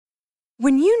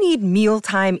When you need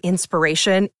mealtime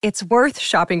inspiration, it's worth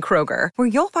shopping Kroger, where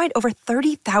you'll find over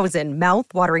 30,000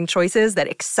 mouth-watering choices that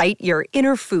excite your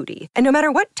inner foodie. And no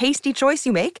matter what tasty choice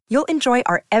you make, you'll enjoy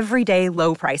our everyday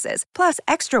low prices, plus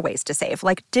extra ways to save,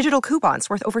 like digital coupons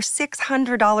worth over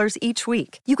 $600 each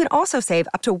week. You can also save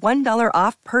up to $1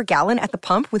 off per gallon at the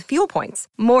pump with fuel points.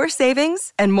 More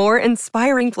savings and more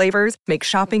inspiring flavors make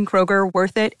shopping Kroger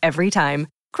worth it every time.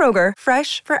 Kroger,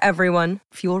 fresh for everyone.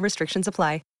 Fuel restrictions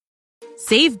apply.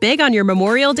 Save big on your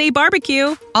Memorial Day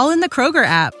barbecue, all in the Kroger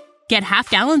app. Get half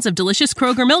gallons of delicious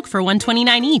Kroger milk for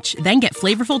 $1.29 each. Then get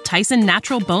flavorful Tyson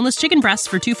natural boneless chicken breasts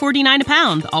for $2.49 a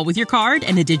pound, all with your card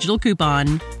and a digital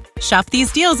coupon. Shop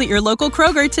these deals at your local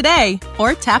Kroger today,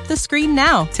 or tap the screen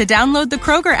now to download the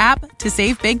Kroger app to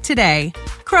save big today.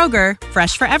 Kroger,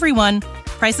 fresh for everyone.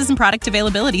 Prices and product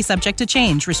availability subject to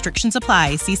change. Restrictions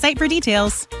apply. See site for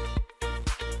details.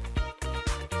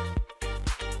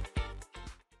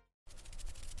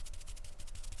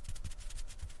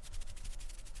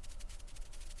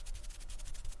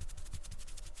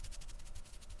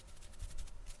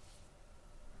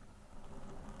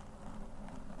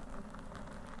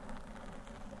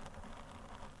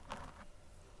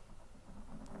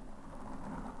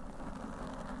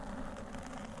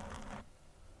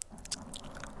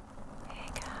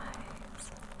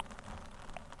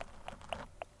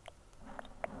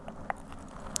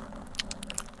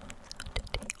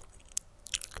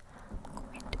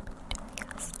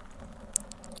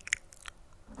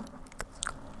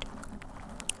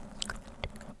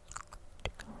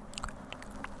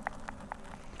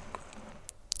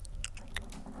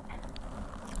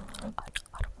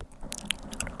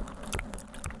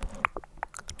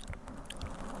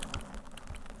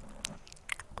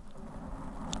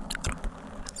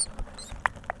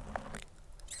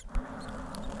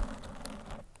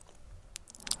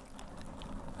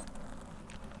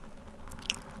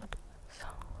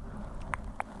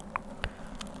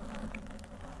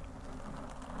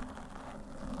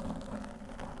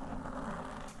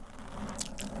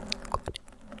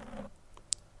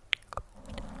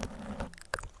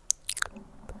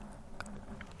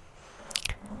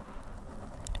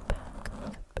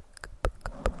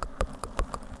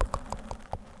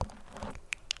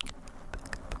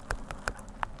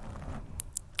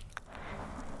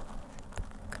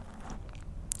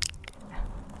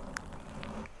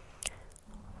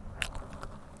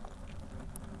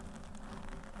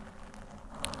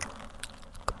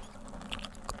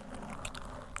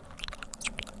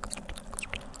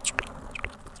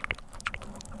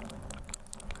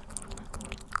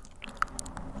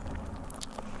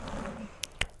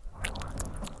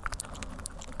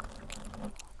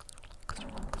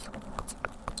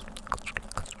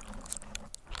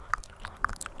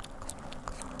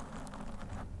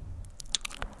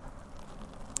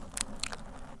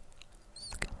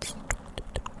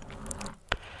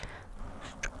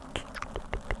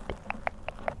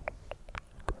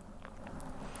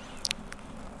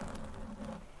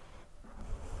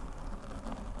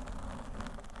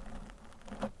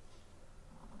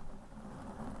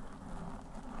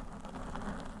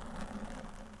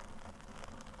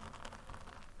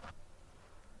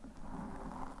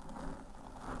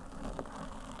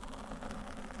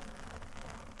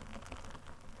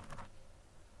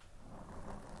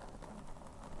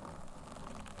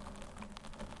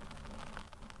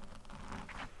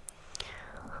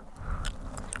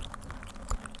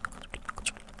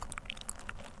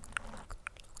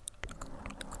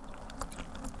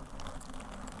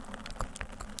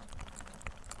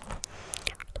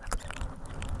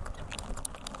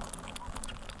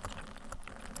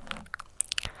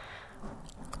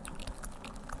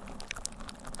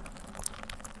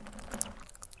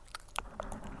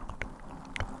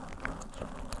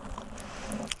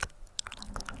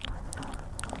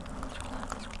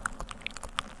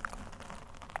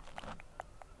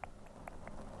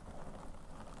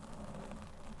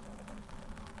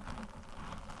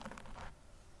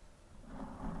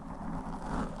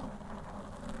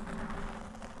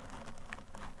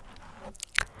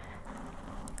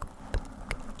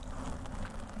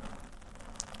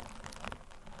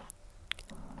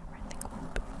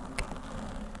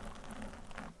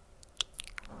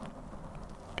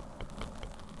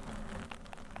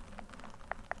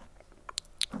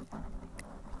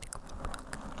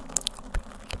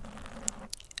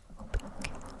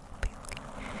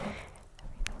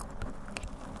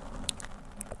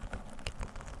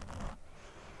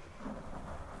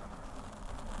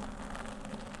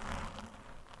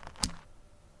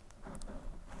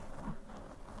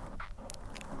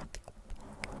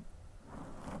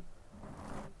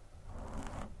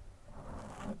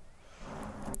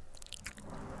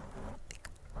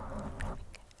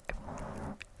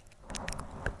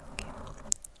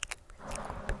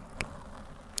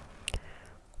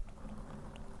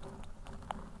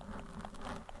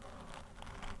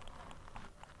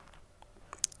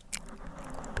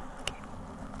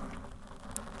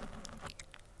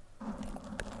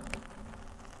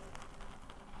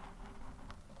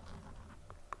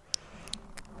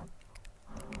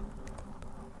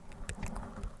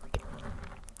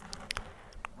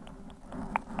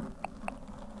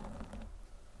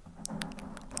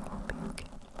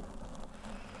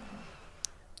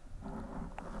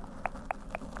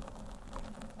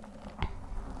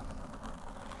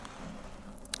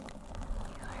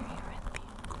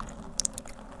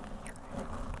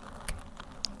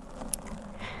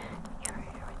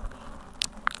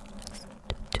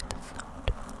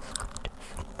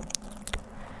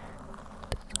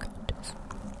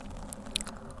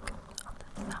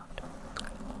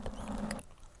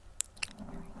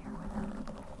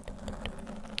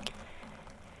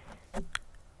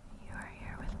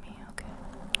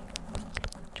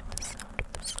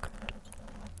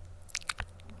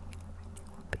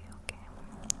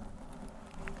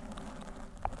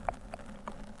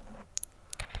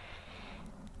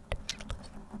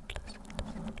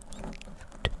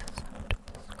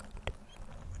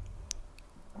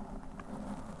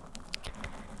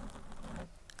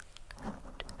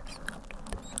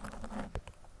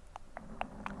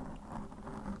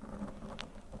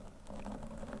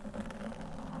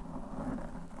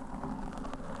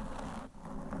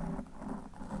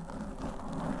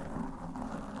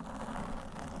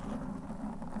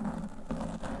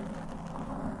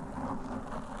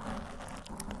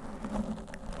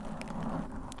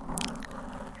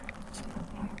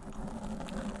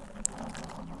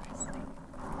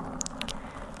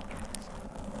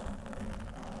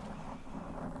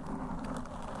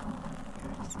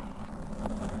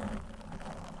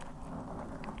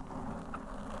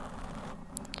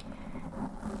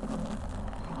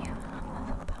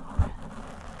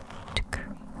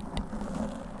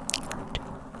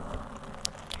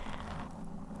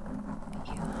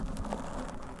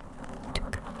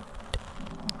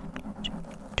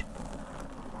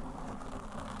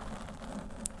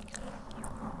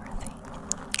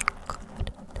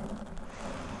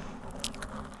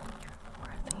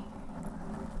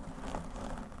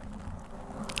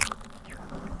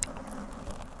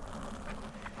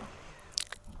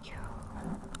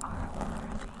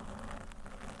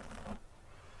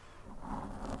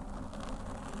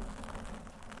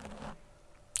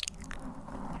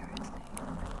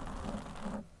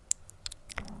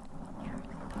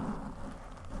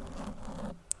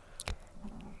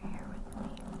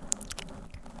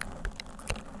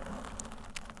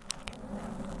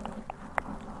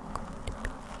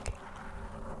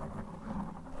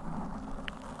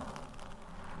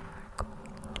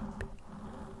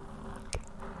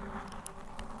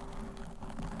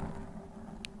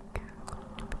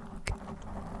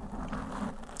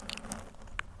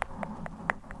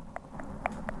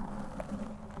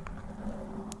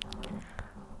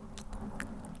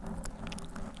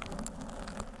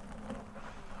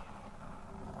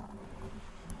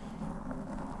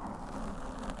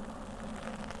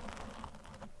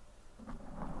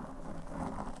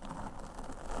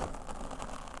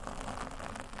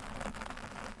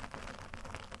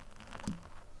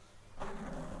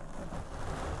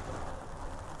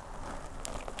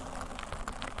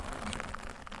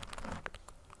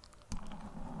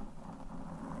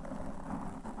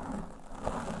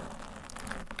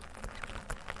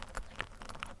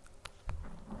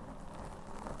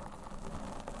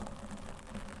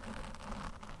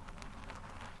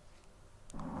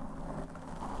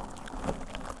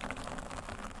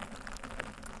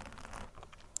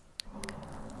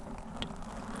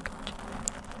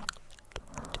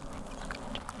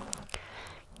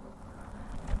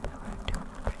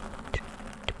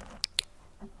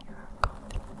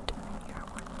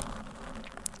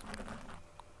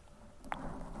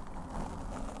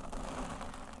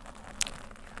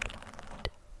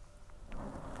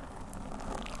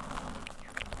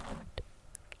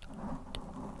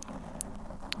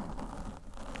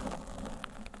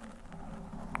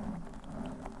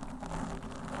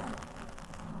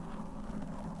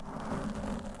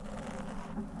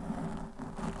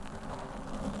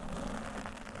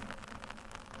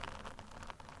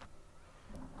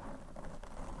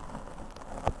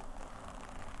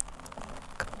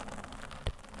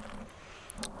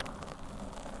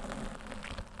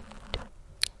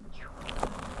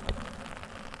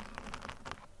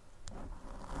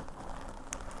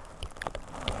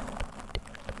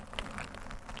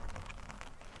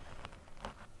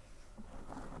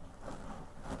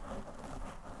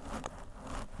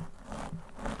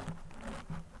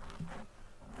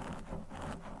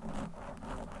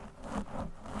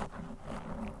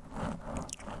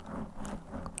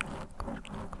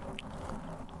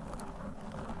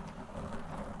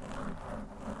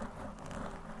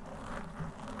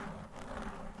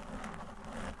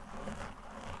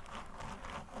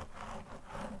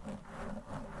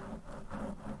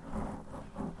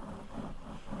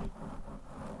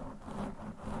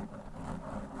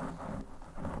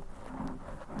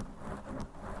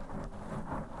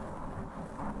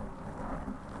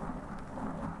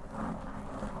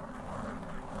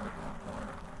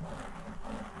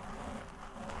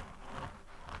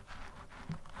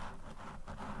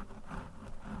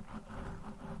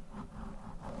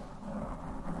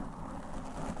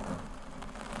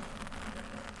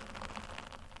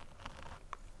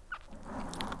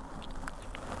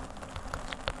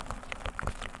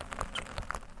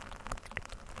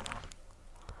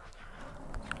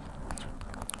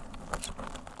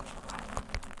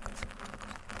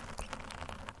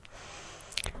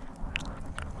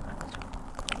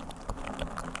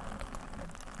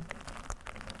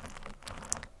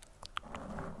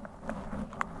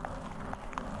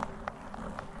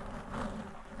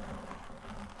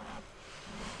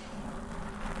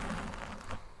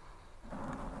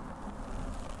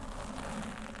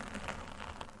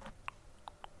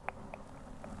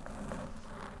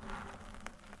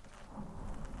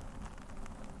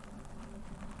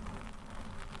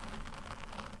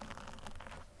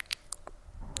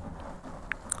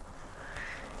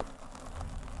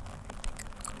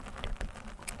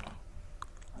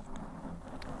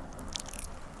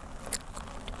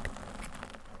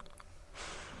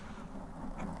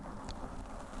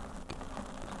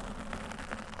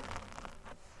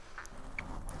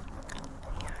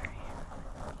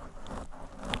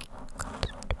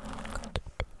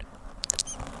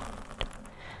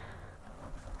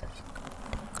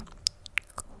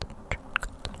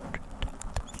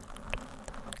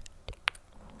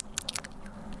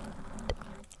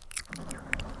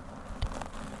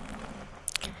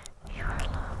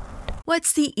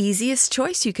 What's the easiest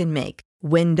choice you can make?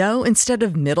 Window instead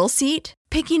of middle seat?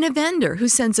 Picking a vendor who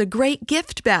sends a great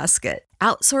gift basket?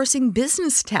 Outsourcing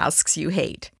business tasks you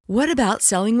hate? What about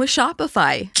selling with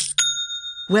Shopify?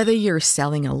 Whether you're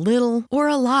selling a little or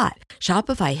a lot,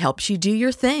 Shopify helps you do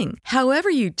your thing, however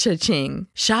you cha-ching.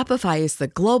 Shopify is the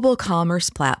global commerce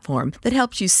platform that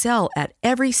helps you sell at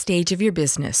every stage of your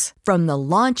business. From the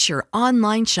launch your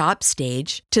online shop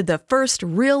stage to the first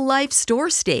real-life store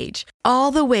stage,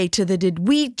 all the way to the did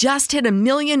we just hit a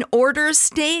million orders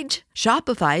stage.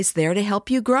 Shopify's there to help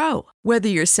you grow. Whether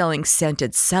you're selling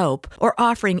scented soap or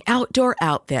offering outdoor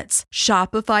outfits,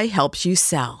 Shopify helps you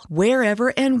sell.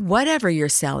 Wherever and whatever you're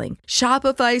selling,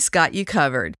 Shopify's got you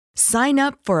covered. Sign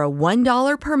up for a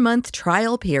 $1 per month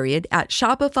trial period at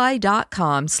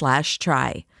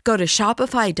shopify.com/try. Go to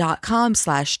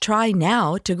shopify.com/try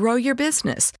now to grow your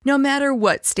business, no matter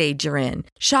what stage you're in.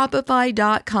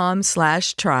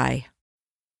 Shopify.com/try.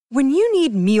 When you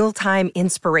need mealtime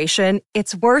inspiration,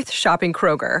 it's worth shopping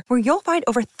Kroger, where you'll find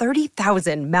over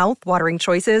 30,000 mouth-watering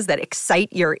choices that excite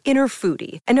your inner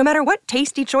foodie. And no matter what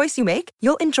tasty choice you make,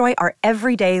 you'll enjoy our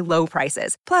everyday low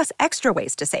prices, plus extra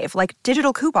ways to save, like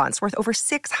digital coupons worth over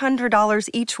 $600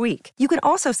 each week. You can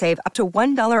also save up to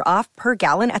 $1 off per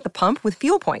gallon at the pump with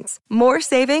fuel points. More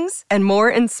savings and more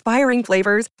inspiring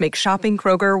flavors make shopping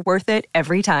Kroger worth it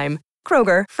every time.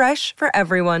 Kroger, fresh for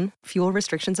everyone. Fuel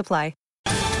restrictions apply.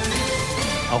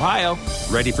 Ohio,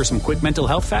 ready for some quick mental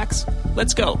health facts?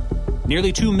 Let's go.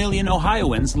 Nearly 2 million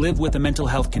Ohioans live with a mental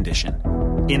health condition.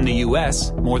 In the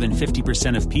U.S., more than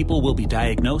 50% of people will be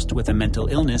diagnosed with a mental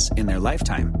illness in their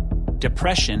lifetime.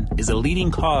 Depression is a leading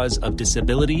cause of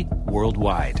disability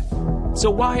worldwide.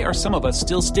 So why are some of us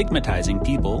still stigmatizing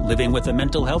people living with a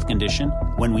mental health condition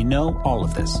when we know all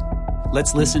of this?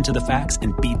 Let's listen to the facts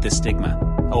and beat the stigma.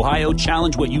 Ohio,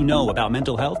 challenge what you know about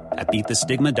mental health at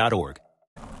beatthestigma.org.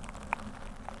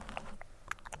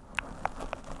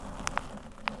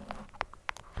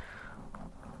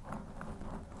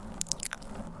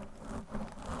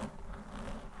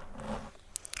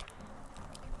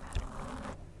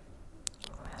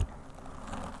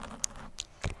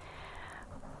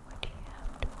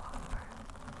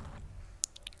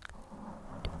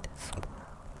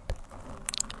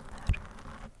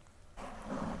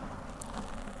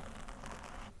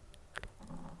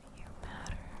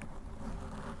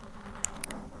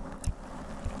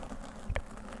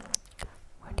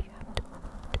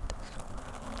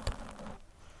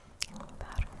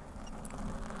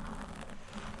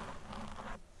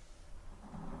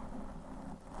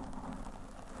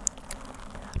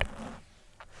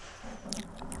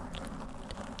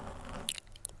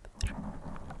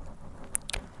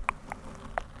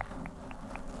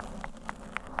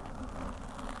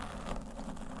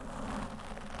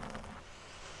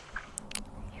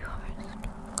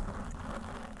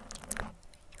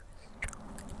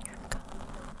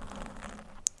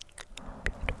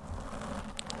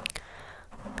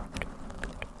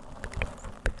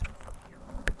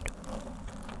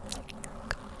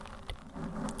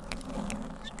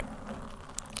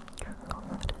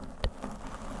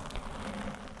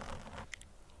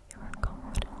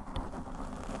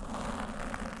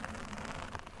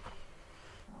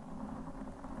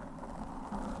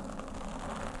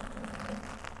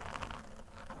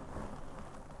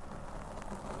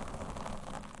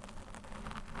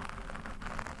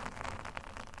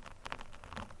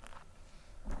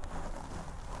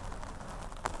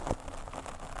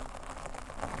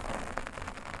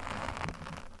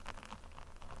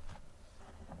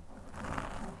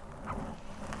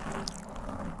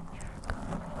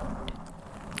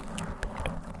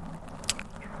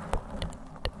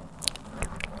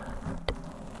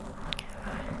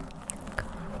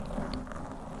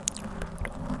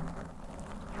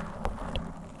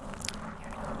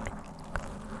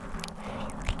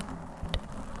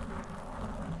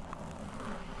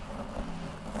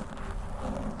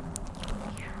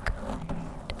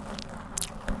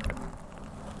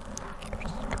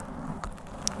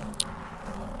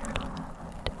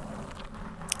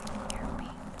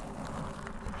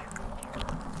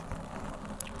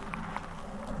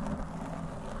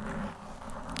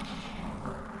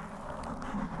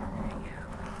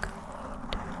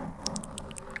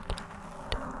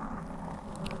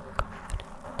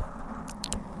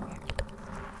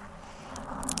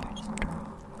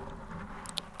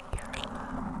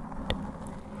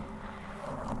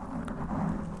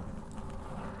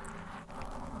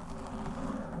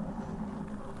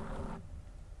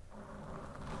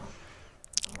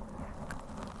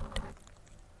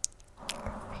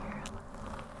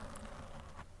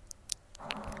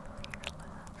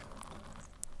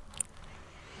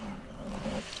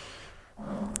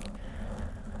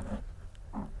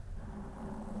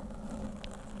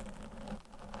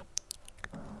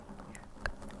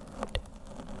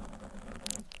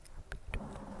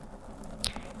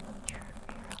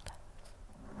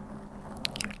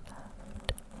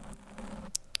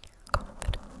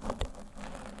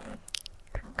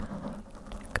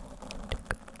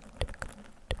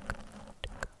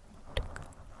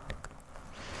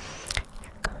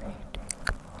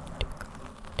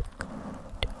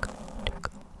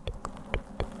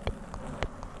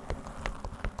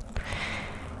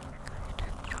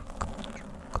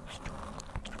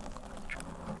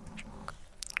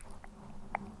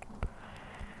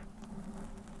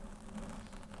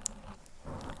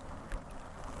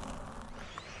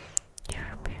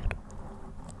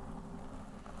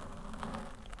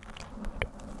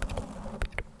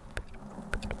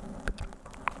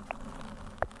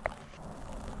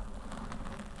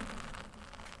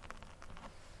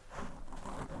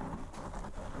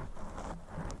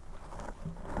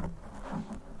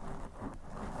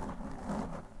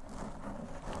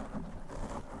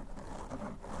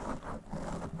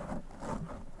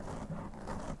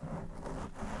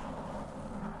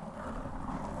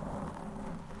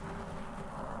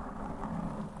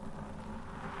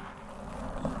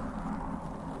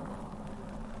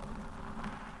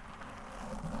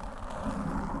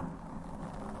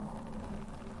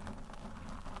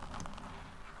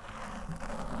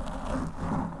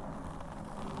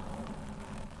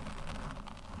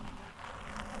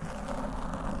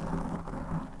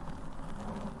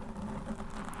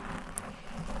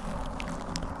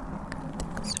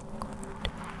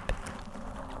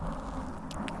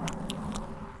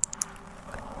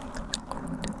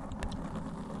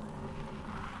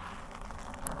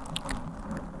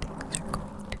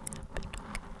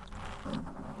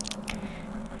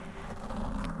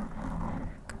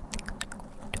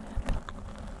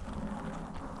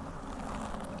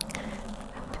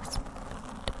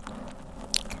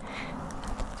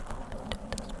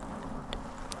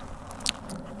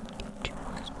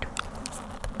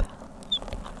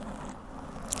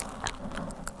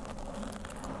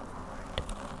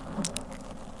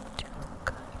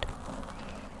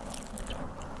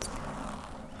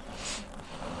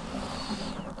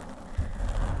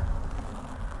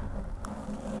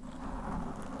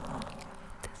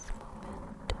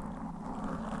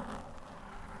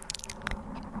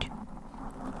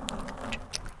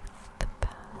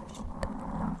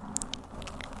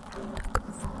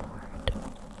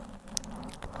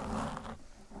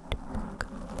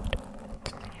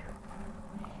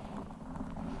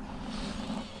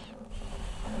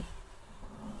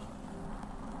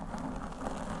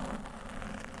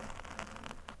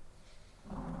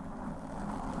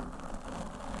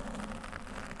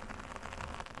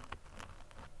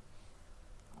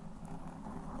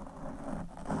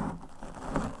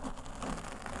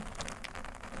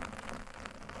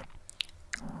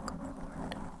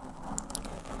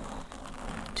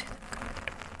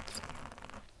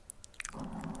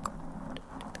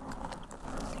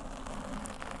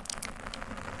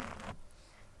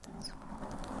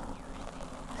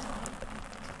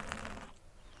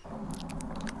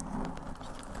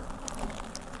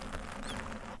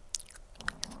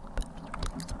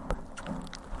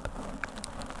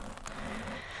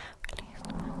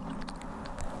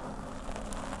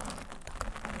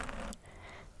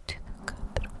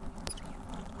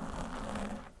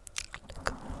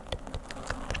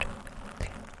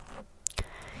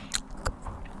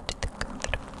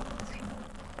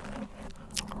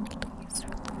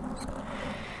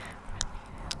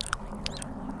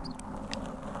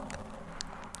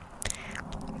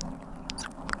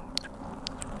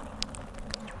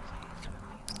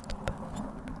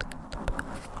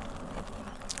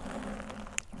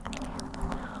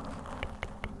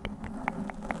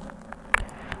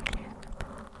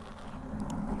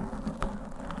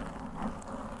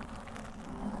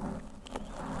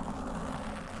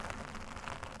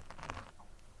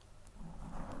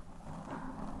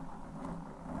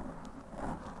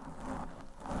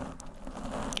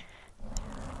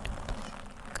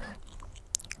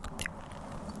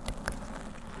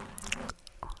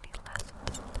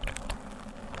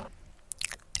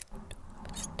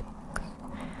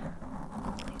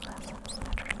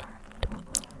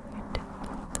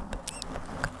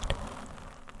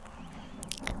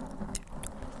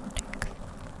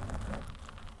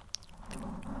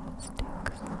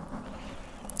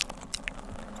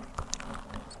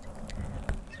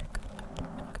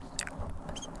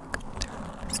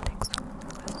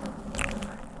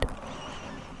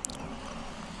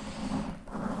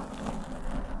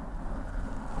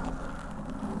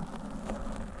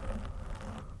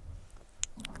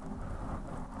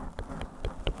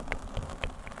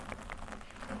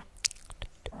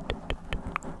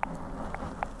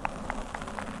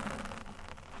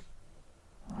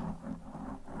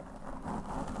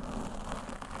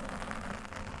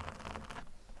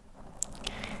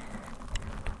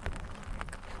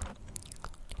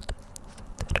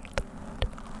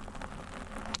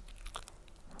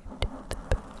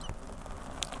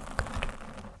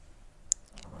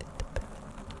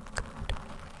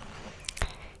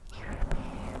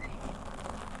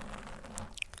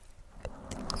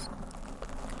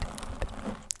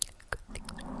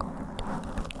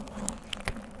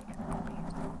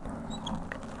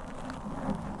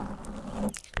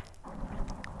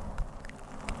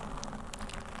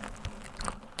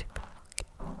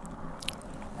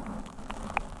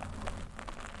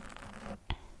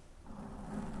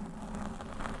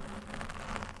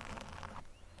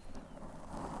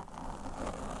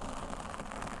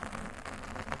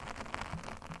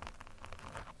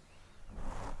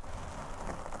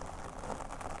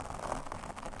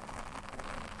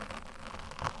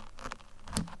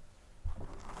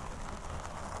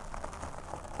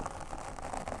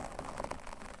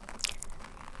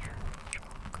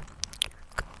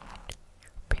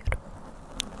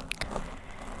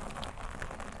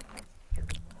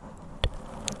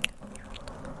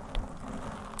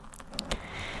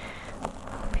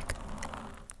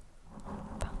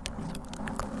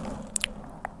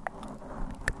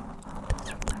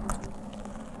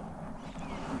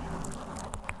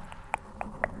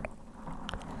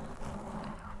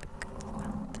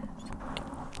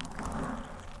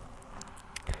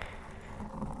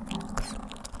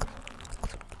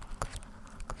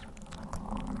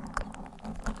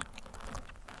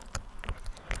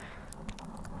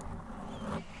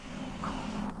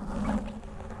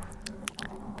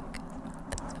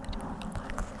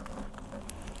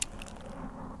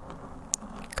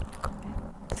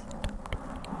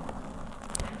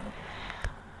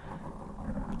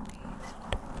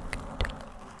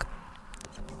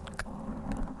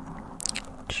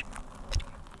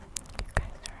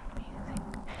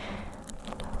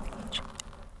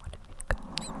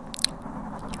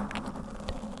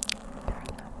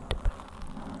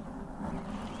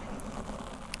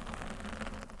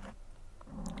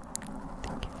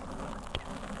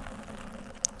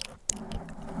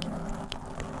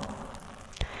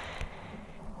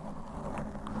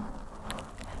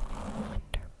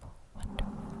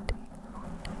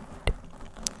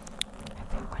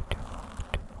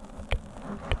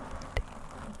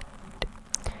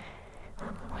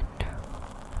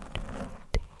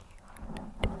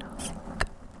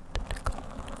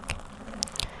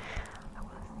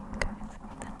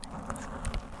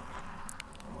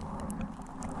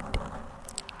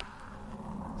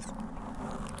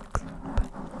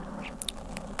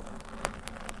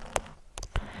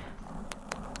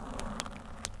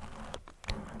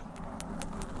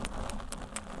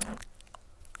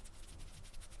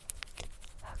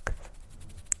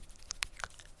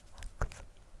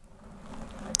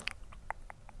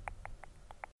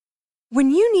 When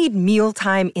you need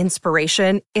mealtime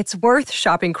inspiration, it's worth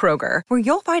shopping Kroger, where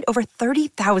you'll find over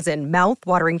 30,000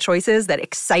 mouth-watering choices that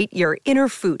excite your inner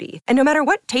foodie. And no matter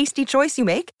what tasty choice you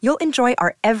make, you'll enjoy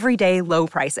our everyday low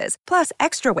prices, plus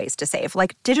extra ways to save,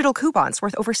 like digital coupons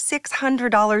worth over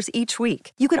 $600 each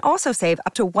week. You can also save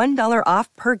up to $1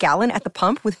 off per gallon at the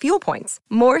pump with fuel points.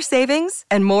 More savings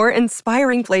and more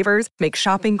inspiring flavors make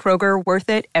shopping Kroger worth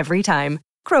it every time.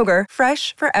 Kroger,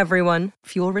 fresh for everyone.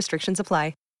 Fuel restrictions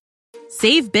apply.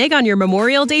 Save big on your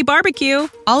Memorial Day barbecue,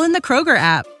 all in the Kroger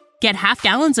app. Get half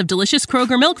gallons of delicious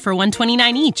Kroger milk for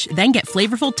 $1.29 each. Then get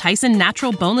flavorful Tyson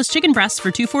natural boneless chicken breasts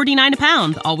for $2.49 a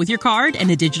pound, all with your card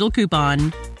and a digital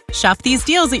coupon. Shop these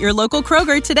deals at your local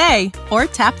Kroger today, or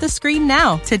tap the screen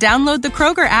now to download the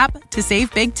Kroger app to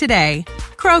save big today.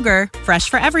 Kroger, fresh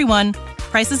for everyone.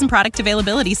 Prices and product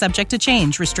availability subject to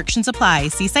change. Restrictions apply.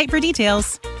 See site for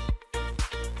details.